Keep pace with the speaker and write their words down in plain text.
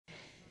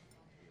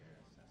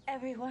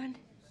Everyone,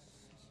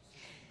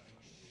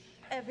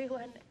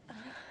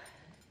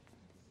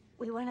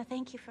 we want to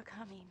thank you for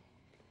coming.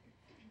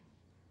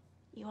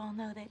 You all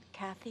know that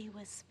Kathy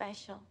was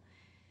special.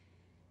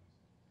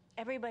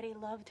 Everybody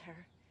loved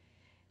her.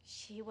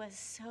 She was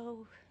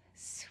so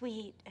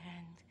sweet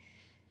and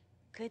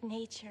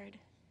good-natured.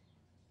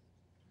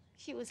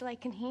 She was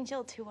like an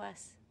angel to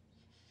us.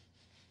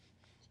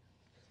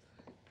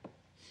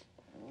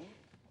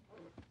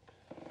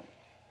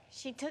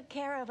 She took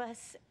care of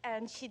us,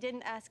 and she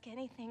didn't ask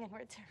anything in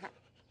return.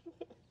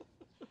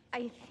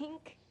 I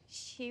think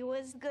she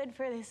was good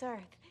for this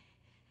earth.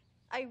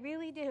 I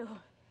really do.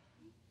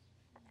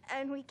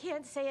 And we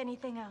can't say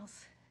anything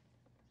else.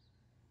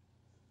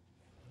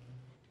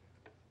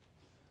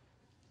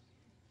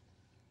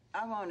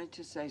 I wanted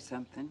to say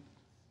something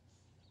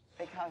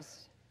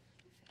because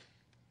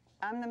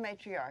I'm the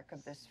matriarch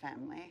of this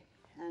family,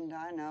 and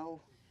I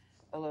know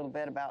a little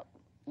bit about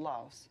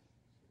loss.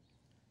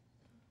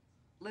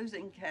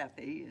 Losing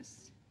Kathy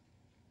is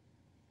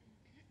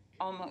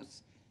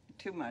almost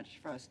too much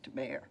for us to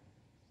bear.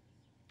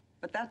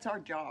 But that's our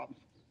job.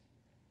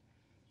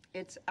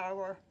 It's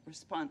our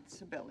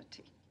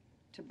responsibility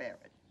to bear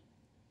it,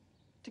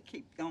 to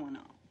keep going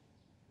on.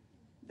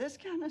 This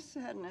kind of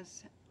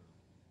sadness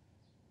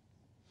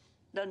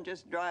doesn't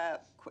just dry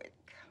up quick.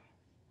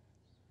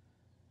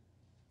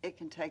 It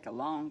can take a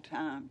long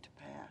time to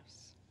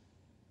pass.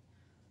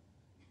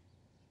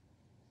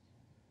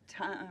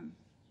 Time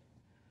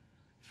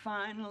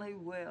finally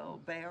will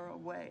bear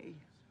away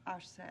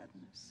our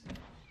sadness.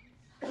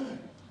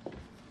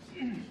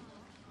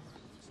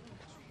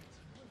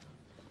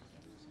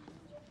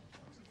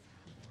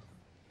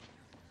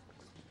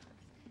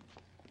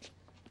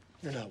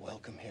 You're not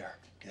welcome here.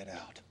 Get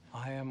out.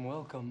 I am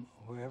welcome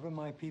wherever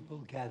my people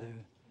gather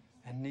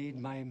and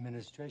need my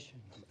administration.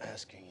 I'm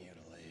asking you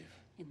to leave.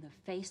 In the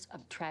face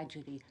of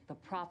tragedy, the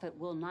prophet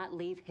will not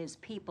leave his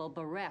people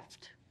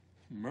bereft.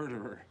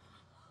 Murderer.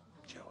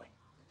 Joey.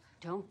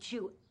 Don't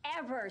you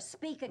ever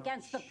speak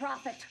against the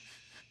prophet.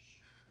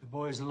 The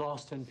boy is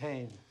lost in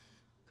pain.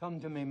 Come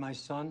to me, my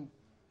son,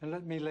 and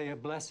let me lay a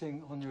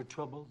blessing on your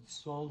troubled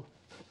soul.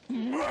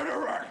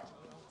 Murderer!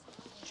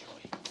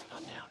 Joey,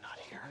 not now, not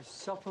here. I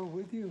suffer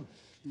with you.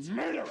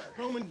 Murderer!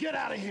 Roman, get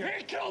out of here!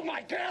 He killed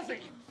my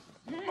Kathy!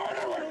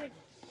 Murderer!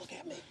 Look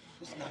at me.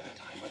 This is not the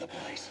time or the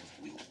place.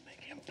 We will make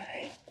him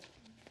pay.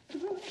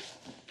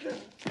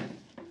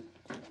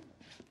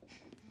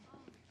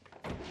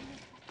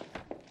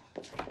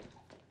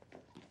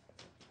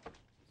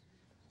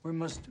 We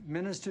must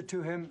minister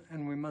to him,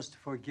 and we must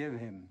forgive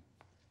him.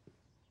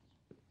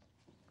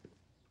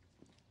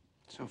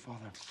 So,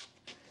 Father,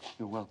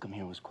 your welcome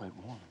here was quite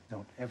warm.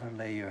 Don't ever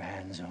lay your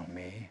hands on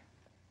me.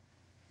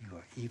 You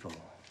are evil.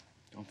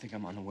 Don't think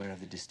I'm unaware of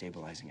the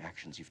destabilizing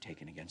actions you've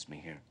taken against me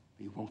here.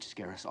 But you won't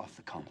scare us off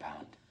the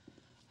compound.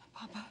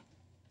 Papa,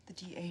 the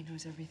DA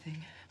knows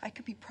everything. I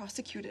could be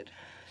prosecuted.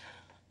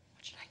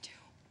 What should I do?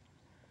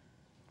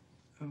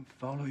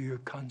 Follow your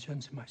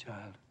conscience, my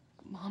child.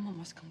 Mama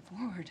must come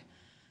forward.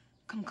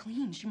 Come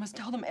clean. She must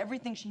tell them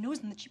everything she knows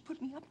and that she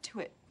put me up to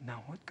it.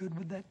 Now, what good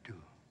would that do?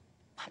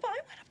 Papa,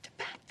 I went up to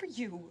bat for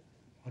you.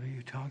 What are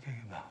you talking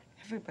about?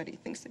 Everybody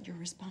thinks that you're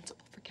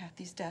responsible for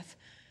Kathy's death.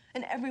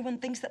 And everyone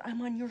thinks that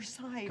I'm on your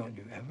side. Don't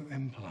you ever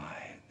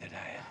imply that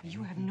I am.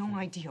 You have no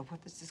idea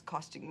what this is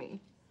costing me.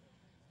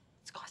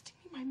 It's costing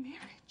me my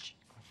marriage.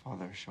 Our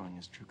father is showing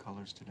his true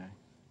colors today.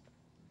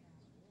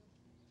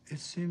 It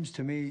seems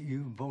to me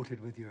you voted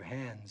with your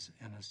hands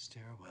in a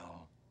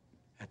stairwell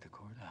at the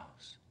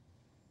courthouse.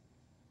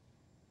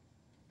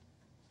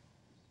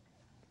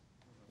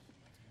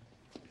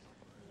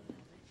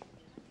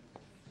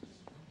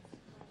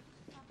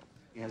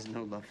 He has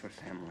no love for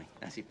family,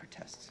 as he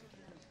protests.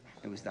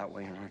 It was that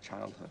way in our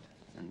childhood,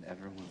 and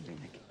ever will be,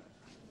 Nikki.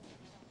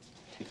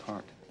 Take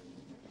heart.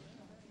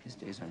 His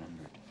days are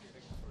numbered.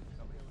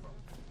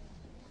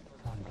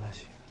 God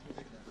bless you.